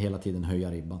 Och hela tiden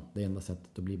höja ribban. Det är enda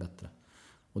sättet att bli bättre.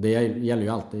 Och det gäller ju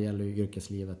allt. Det gäller ju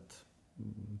yrkeslivet,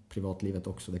 privatlivet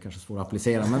också. Det är kanske svårt att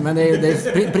applicera. Men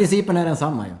principen är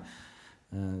densamma. Ja.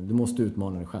 Du måste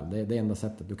utmana dig själv. Det är det enda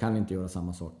sättet. Du kan inte göra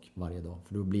samma sak varje dag.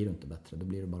 För då blir du inte bättre. Då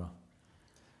blir du bara...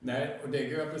 Nej, och det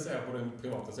går att applicera på den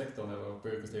privata sektorn eller på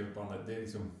yrkeslivet på andra. Det är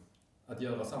liksom att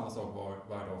göra samma sak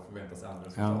varje dag förväntar sig andra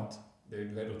resultat. Ja. Det är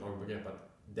ett vedertaget begrepp att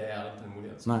det är inte en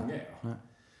modell som fungerar. Nej.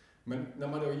 Men när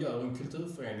man då gör en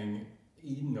kulturförening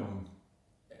inom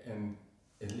en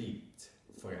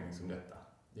elitförening som detta,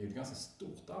 det är ju ett ganska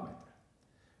stort arbete.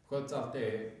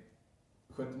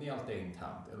 Skötte ni allt det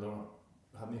internt, eller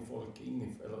hade ni folk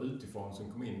eller utifrån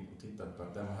som kom in och tittade på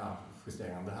att den här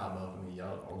justeringen, det här behöver ni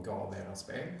göra, och gav er en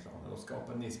spelplan? Eller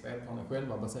skapade ni spelplanen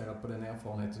själva baserat på den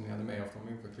erfarenheten ni hade med er från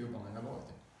de olika klubbarna ni har varit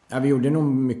i? Ja, vi gjorde nog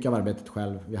mycket av arbetet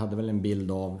själv. Vi hade väl en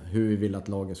bild av hur vi ville att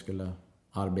laget skulle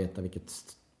arbeta, vilket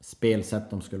spelsätt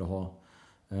de skulle ha.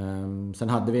 Sen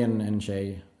hade vi en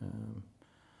tjej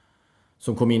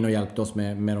som kom in och hjälpte oss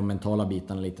med de mentala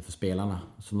bitarna lite för spelarna.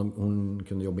 Så hon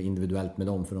kunde jobba individuellt med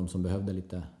dem för de som behövde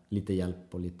lite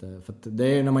hjälp. Och lite, för att det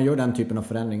är när man gör den typen av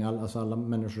förändring, alla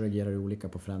människor reagerar ju olika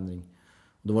på förändring.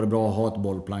 Då var det bra att ha ett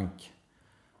bollplank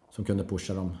som kunde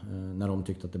pusha dem när de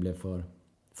tyckte att det blev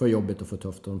för jobbigt och för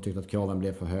tufft, och de tyckte att kraven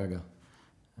blev för höga.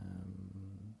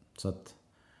 Så att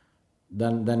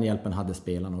den hjälpen hade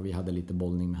spelarna, och vi hade lite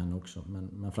bollning med henne också.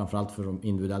 Men framförallt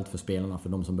individuellt för spelarna, för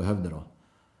de som behövde då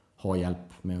ha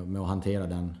hjälp med att hantera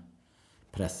den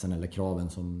pressen eller kraven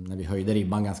som när vi höjde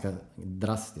ribban ganska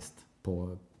drastiskt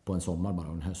på en sommar bara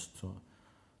och en höst,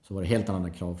 så var det helt andra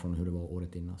krav från hur det var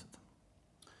året innan.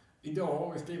 Idag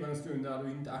har vi skrivit en stund där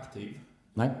du inte är aktiv.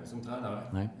 Nej. Som tränare.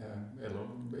 Nej.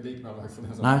 Eller elitmålvakt för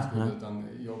den som skulle, utan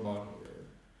jobbar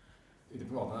i det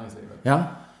privata näringslivet. Ja.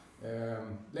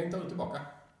 Längtar du tillbaka?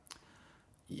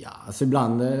 Ja, alltså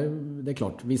ibland, det är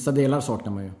klart. Vissa delar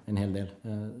saknar man ju en hel del.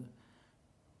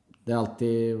 Det är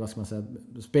alltid, vad ska man säga,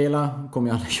 spela kommer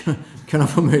jag aldrig kunna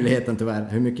få möjligheten tyvärr,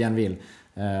 hur mycket jag än vill.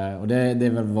 Och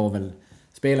det var väl,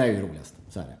 spela är ju roligast,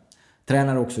 så är det.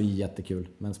 Tränar är också jättekul,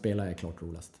 men spela är klart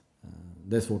roligast.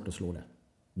 Det är svårt att slå det.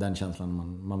 Den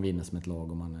känslan man vinner som ett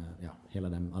lag, och man, hela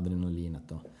den adrenalinet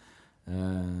då.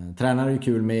 Tränare är ju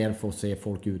kul mer för att se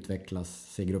folk utvecklas,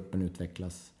 se gruppen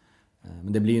utvecklas.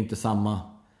 Men det blir ju inte samma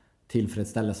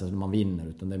tillfredsställelse när man vinner,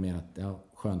 utan det är mer att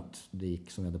skönt, det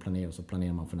gick som vi hade planerat, så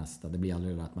planerar man för nästa. Det blir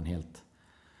aldrig det att man helt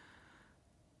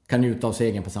kan njuta av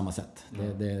segern på samma sätt.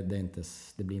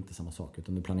 Det blir inte samma sak,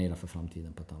 utan du planerar för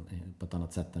framtiden på ett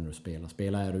annat sätt än när du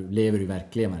spelar. Lever du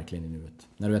verkligen i nuet.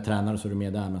 När du är tränare så är du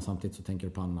med där, men samtidigt så tänker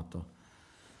du på annat och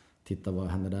titta vad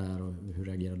händer där och hur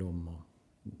reagerar de. Och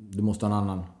du måste ha en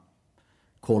annan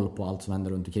koll på allt som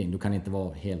händer runt omkring. Du kan inte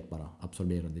vara helt bara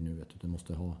absorberad i nuet, utan du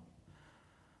måste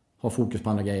ha fokus på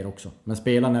andra grejer också. Men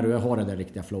spela när du har det där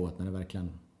riktiga flowet, när det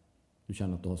verkligen du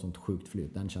känner att du har sånt sjukt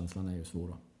flyt. Den känslan är ju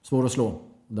svår att slå.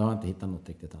 Det har jag inte hittat något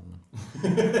riktigt än.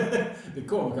 Det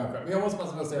kommer kanske. Men jag måste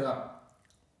bara ställa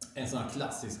en sån här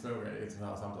klassisk fråga i ett sånt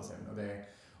här samtalsämne. Det är,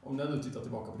 om när du tittar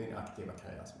tillbaka på din aktiva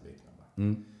karriär som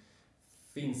elittränare.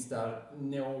 Finns där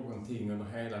någonting under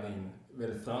hela din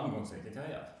väldigt framgångsrika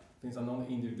karriär? Finns det någon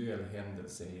individuell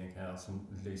händelse i en karriär som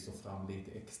lyser fram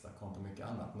lite extra kontra mycket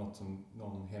annat?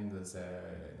 Någon händelse,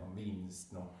 någon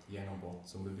vinst, något genombrott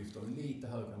som du lyfter lite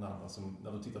högre än andra, som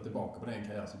när du tittar tillbaka på den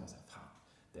karriär som man säger, fan,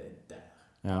 det är där.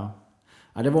 Ja,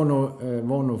 det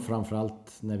var nog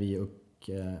framförallt när vi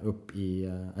upp i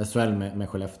SHL med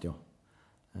Skellefteå.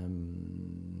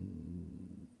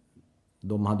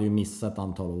 De hade ju missat ett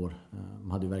antal år.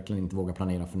 De hade ju verkligen inte vågat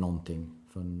planera för någonting,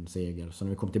 för en seger. Så när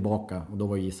vi kom tillbaka, och då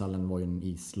var ishallen ju en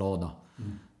islada.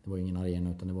 Det var ju ingen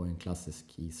arena, utan det var ju en klassisk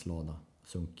islada,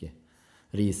 sunkig,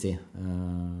 risig.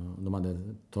 De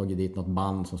hade tagit dit något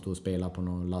band som stod och spelade på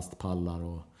några lastpallar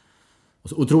och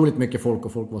så otroligt mycket folk,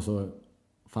 och folk var så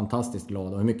fantastiskt glada.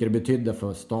 Och hur mycket det betydde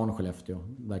för stan Skellefteå,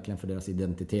 verkligen för deras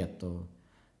identitet. Och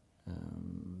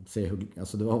se hur,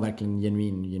 alltså det var verkligen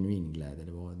genuin glädje.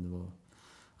 Det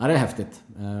är häftigt.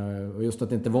 Och just att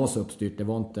det inte var så uppstyrt. Det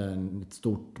var inte ett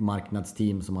stort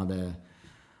marknadsteam som hade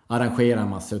arrangerat en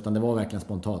massa, utan det var verkligen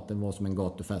spontant. Det var som en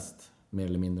gatufest mer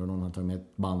eller mindre, och någon hade tagit med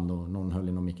ett band och någon höll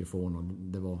i någon mikrofon, och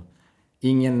det var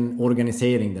ingen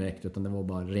organisering direkt, utan det var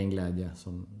bara ren glädje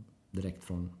som direkt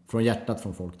från hjärtat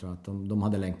från folk, tror jag. Att de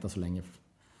hade längtat så länge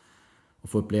och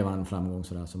få uppleva en framgång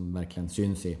så där, som verkligen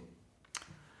syns i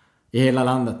hela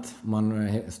landet.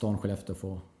 Stan Skellefteå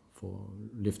får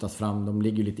lyftas fram. De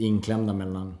ligger lite inklämda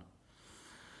mellan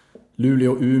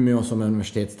Luleå och Umeå som är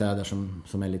universitetsstäder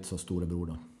som är lite så storebror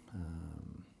då.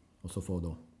 Och så får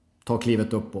då ta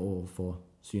klivet upp och få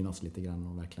synas lite grann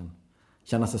och verkligen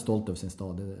känna sig stolt över sin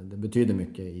stad. Det betyder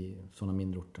mycket i sådana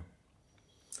mindre orter.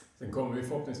 Sen kommer vi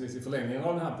förhoppningsvis i förlängningen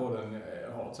av den här podden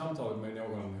ha ett samtal med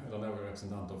någon eller några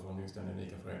representanter från just den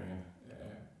unika föreningen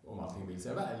om allting vill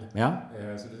sig väl. Ja.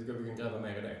 Så det ska vi kan gräva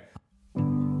mer i det.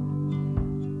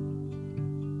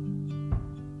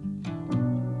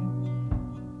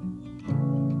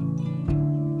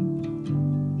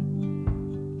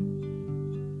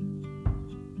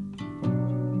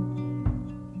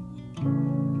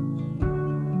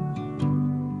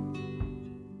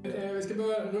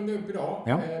 Runda upp idag.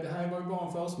 Ja. Det här var ju bara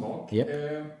en försmak. Yep.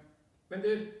 Men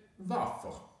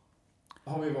varför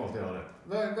har vi valt att göra det?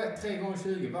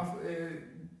 3x20, varför?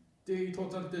 Det är ju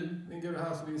trots allt du, en god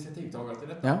här som initiativtagare till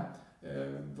detta. Ja.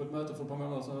 På ett möte för ett par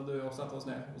månader sedan du har satt oss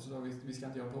ner och så sa vi ska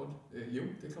inte göra podd. Jo,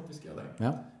 det är klart vi ska göra det.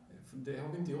 Ja. För det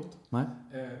har vi inte gjort. Nej.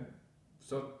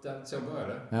 Så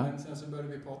började det. Ja. Men sen så började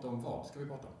vi prata om vad ska vi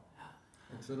prata om.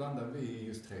 Och så landade vi i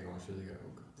just 3x20.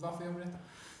 Och varför gör vi detta?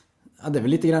 Ja, det är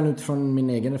väl lite grann utifrån min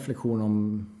egen reflektion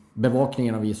om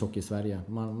bevakningen av ishockey i Sverige.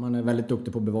 Man är väldigt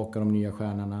duktig på att bevaka de nya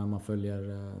stjärnorna. Man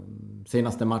följer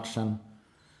senaste matchen.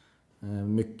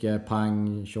 Mycket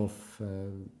pang, tjoff,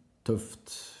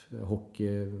 tufft.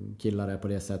 Hockeykillar är på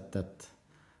det sättet.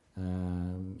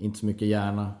 Inte så mycket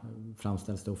hjärna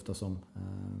framställs det ofta som.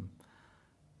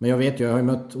 Men jag vet ju, jag har ju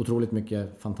mött otroligt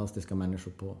mycket fantastiska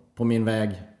människor på min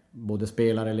väg. Både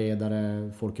spelare,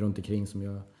 ledare, folk runt omkring som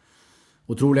gör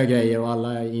otroliga grejer, och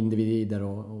alla är individer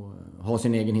och har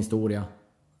sin egen historia.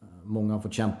 Många har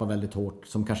fått kämpa väldigt hårt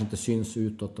som kanske inte syns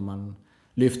utåt, och man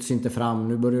lyfts inte fram.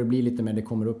 Nu börjar det bli lite mer, det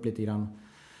kommer upp lite grann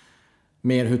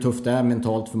mer hur tufft det är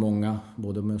mentalt för många,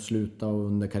 både med att sluta och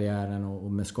under karriären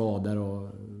och med skador och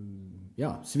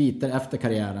sviter efter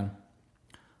karriären.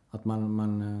 Att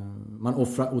man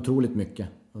offrar otroligt mycket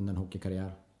under en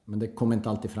hockeykarriär. Men det kommer inte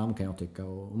alltid fram, kan jag tycka,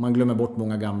 och man glömmer bort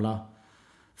många gamla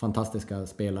fantastiska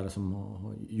spelare som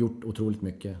har gjort otroligt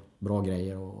mycket bra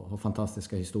grejer och har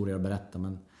fantastiska historier att berätta.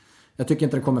 Men jag tycker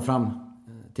inte det kommer fram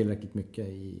tillräckligt mycket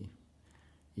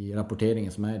i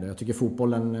rapporteringen som är idag. Jag tycker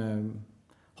fotbollen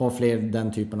har fler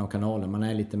den typen av kanaler. Man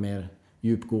är lite mer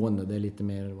djupgående. Det är lite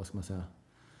mer, vad ska man säga,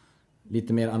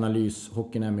 lite mer analys.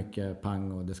 Hockeyn är mycket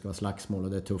pang och det ska vara slagsmål och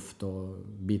det är tufft och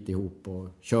bit ihop och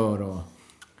kör.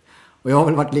 Och jag har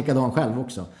väl varit likadan själv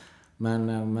också.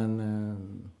 Men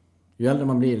ju äldre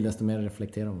man blir, desto mer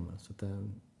reflekterar man. Så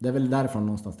det är väl därifrån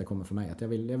någonstans det kommer för mig. Att jag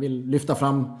vill lyfta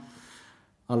fram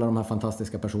alla de här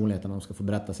fantastiska personligheterna, de ska få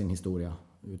berätta sin historia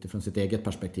utifrån sitt eget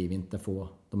perspektiv, inte få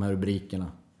de här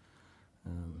rubrikerna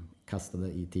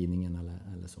kastade i tidningen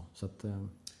eller så. Så att,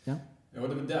 ja. Ja,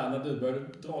 det var där när du började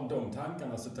dra de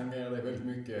tankarna så tangerade det väldigt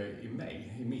mycket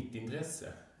i mitt intresse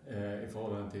i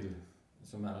förhållande till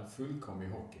som är fullkomlig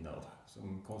hockeynörd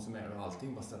som konsumerar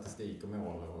allting vad statistik och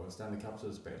mål och Stanley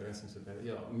Cup-slutspel och SM-slutspel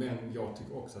gör. Men jag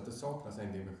tycker också att det saknas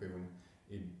en dimension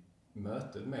i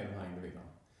mötet med de här individerna.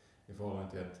 I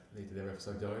förhållande till att lite det vi har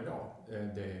försökt göra idag.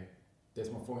 Det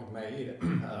som har fångat mig i det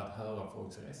är att höra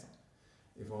folks resa.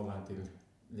 I förhållande till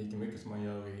lika mycket som man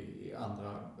gör i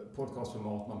andra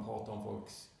podcastformat. Man pratar om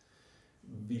folks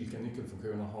vilka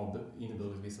nyckelfunktioner har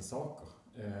inneburit vissa saker.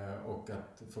 Och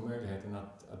att få möjligheten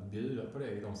att bjuda på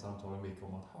det i de samtalen vi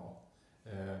kommer att ha.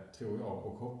 Tror jag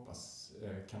och hoppas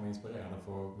kan vara inspirerande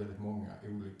för väldigt många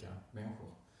olika människor.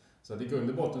 Så att i grund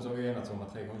och botten så har vi enats om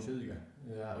att 3x20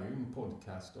 det är ju en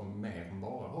podcast om mer än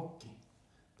bara hockey.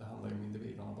 Det handlar ju om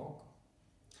individerna bakom.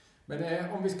 Men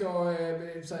om vi ska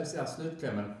säga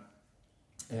slutklämmen.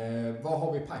 Vad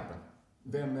har vi i pipen?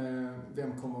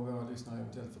 Vem kommer våra lyssnare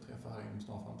eventuellt få träffa här inom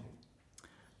snar framtid?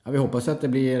 Ja, vi hoppas att det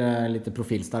blir lite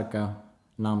profilstarka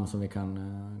namn som vi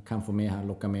kan få med här,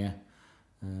 locka med.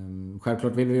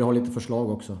 Självklart vill vi ha lite förslag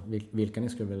också, vilka ni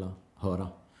skulle vilja höra.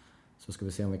 Så ska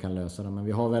vi se om vi kan lösa det. Men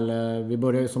vi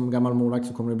börjar ju som gammal målvakt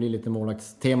så kommer det bli lite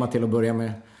målvaktstema till att börja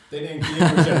med. Det är en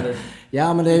enkel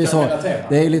Ja, men det är ju så.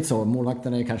 Det är ju lite så.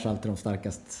 Målvakterna är kanske alltid de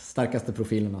starkaste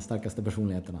profilerna, starkaste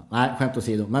personligheterna. Nej, skämt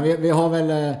åsido. Men vi har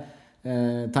väl...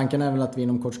 tanken är väl att vi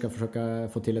inom kort ska försöka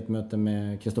få till ett möte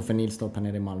med Kristoffer Nilstorp här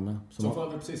nere i Malmö. Som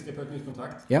får precis skriva ett nytt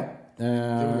kontrakt. Ja.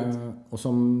 Och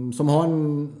som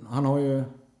han har ju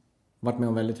varit med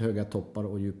om väldigt höga toppar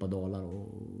och djupa dalar. Och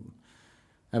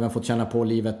även fått känna på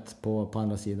livet på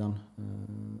andra sidan.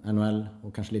 NHL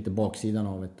och kanske lite baksidan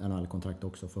av ett NHL-kontrakt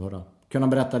också. För att kunna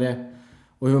berätta det.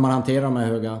 Och hur man hanterar de här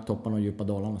höga topparna och djupa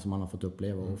dalarna som man har fått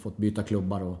uppleva. Och fått byta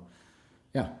klubbar och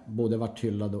både varit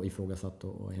hyllad och ifrågasatt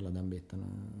och hela den biten.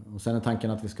 Och sen är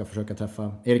tanken att vi ska försöka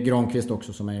träffa Erik Granqvist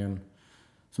också som är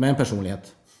en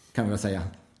personlighet kan vi väl säga.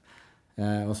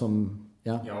 Och som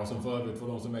som för övrigt för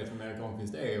de som vet vem Erik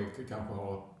Granqvist är och kanske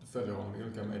följer honom i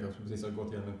olika medier som precis har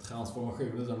gått igenom en transformation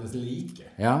utan dess like.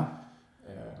 Ja.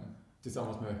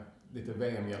 Tillsammans med lite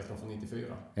VM-hjältar från 94.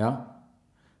 Ja.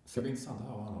 Det ska bli intressant att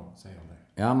höra vad han har att säga om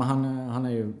det. Ja, men han är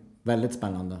ju väldigt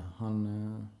spännande. Han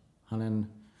är en,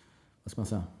 vad ska man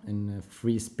säga, en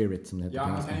free spirit som det heter. Ja,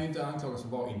 han kan ju inte anklagas för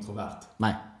att vara introvert.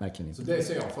 Nej, verkligen inte. Så det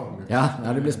ser jag för mig.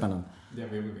 Ja, det blir spännande. Det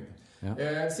vill vi. Ja.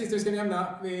 Sist vi ska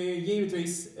nämna,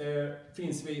 givetvis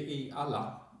finns vi i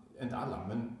inte alla,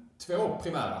 men 2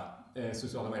 primära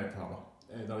sociala mediekanaler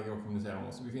där det går att kommunicera med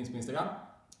oss. Vi finns på Instagram,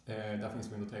 där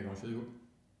finns vi under 3x20.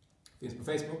 Finns på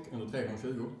Facebook under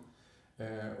 3x20.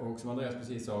 Och som Andreas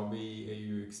precis sa, vi är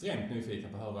ju extremt nyfikna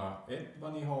på att höra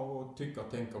vad ni har att tycka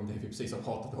och tänka om det vi precis har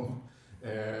pratat om.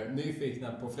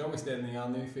 Nyfikna på frågeställningar,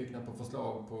 nyfikna på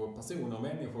förslag på personer,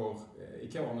 människor,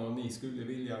 ikoner ni skulle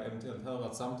vilja eventuellt höra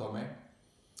ett samtal med.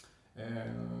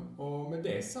 Och med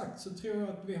det sagt så tror jag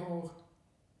att vi har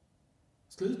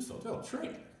slutfört vårt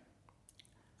trailer.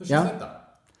 Hur känns detta?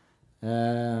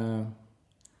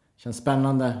 Känns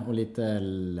spännande och lite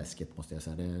läskigt måste jag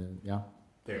säga.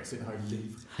 Det sitter här i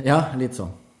liv. Ja, lite så.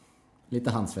 Lite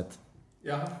handsvett.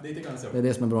 Ja, lite grann så. Det är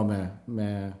det som är bra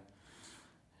med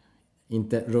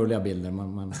inte rörliga bilder.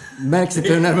 Man märks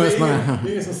inte hur nervös man är. Det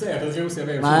är ingen som ser det rosiga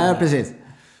med. Nej, precis.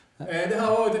 Det här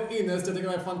har varit ett ynnest. Jag tycker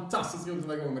det är fantastiskt roligt att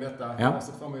vara igång med detta. Jag har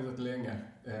sett fram emot det länge.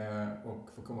 Och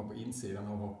få komma på insidan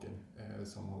av hockeyn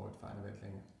som har varit fan väldigt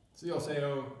länge. Så jag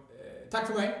säger tack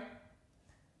för mig.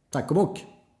 Tack och bock.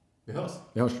 Vi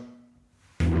hörs.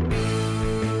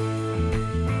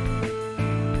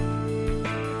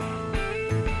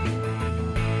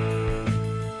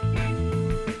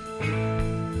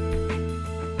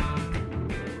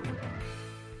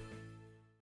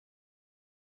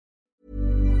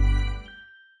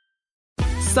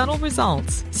 Subtle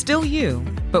results, still you,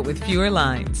 but with fewer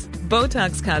lines.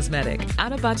 Botox Cosmetic,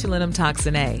 onabotulinum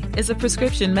toxin A, is a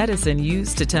prescription medicine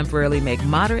used to temporarily make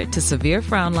moderate to severe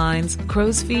frown lines,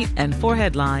 crow's feet, and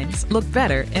forehead lines look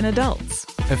better in adults.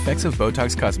 Effects of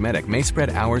Botox Cosmetic may spread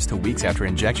hours to weeks after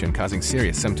injection, causing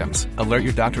serious symptoms. Alert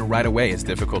your doctor right away as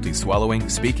difficulty swallowing,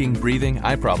 speaking, breathing,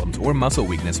 eye problems, or muscle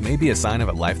weakness may be a sign of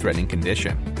a life-threatening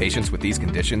condition. Patients with these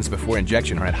conditions before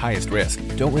injection are at highest risk.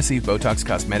 Don't receive Botox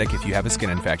Cosmetic if you have a skin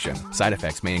infection. Side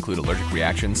effects may include allergic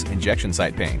reactions, injection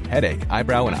site pain, headache,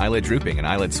 eyebrow and eyelid drooping, and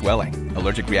eyelid swelling.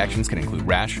 Allergic reactions can include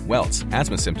rash, welts,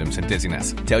 asthma symptoms, and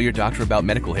dizziness. Tell your doctor about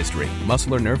medical history,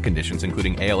 muscle or nerve conditions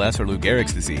including ALS or Lou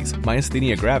Gehrig's disease,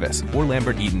 myasthenia gravis, or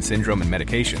Lambert-Eaton syndrome and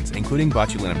medications, including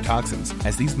botulinum toxins,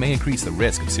 as these may increase the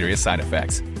risk of serious side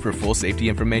effects. For full safety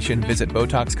information, visit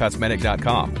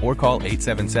BotoxCosmetic.com or call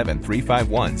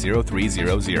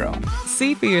 877-351-0300.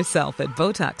 See for yourself at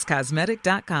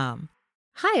BotoxCosmetic.com.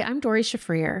 Hi, I'm Dori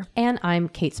Shafrir. And I'm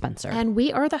Kate Spencer. And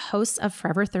we are the hosts of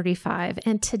Forever 35.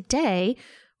 And today,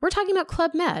 we're talking about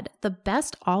Club Med, the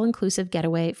best all-inclusive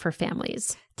getaway for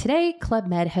families. Today, Club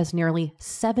Med has nearly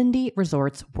 70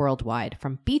 resorts worldwide,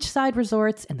 from beachside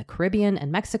resorts in the Caribbean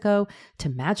and Mexico to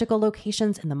magical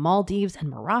locations in the Maldives and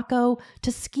Morocco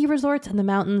to ski resorts in the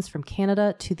mountains from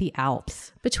Canada to the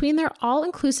Alps. Between their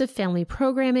all-inclusive family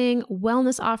programming,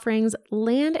 wellness offerings,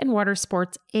 land and water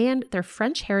sports, and their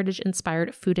French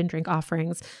heritage-inspired food and drink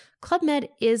offerings, Club Med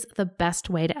is the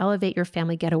best way to elevate your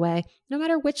family getaway, no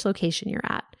matter which location you're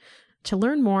at. To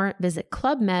learn more, visit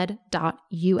clubmed.us.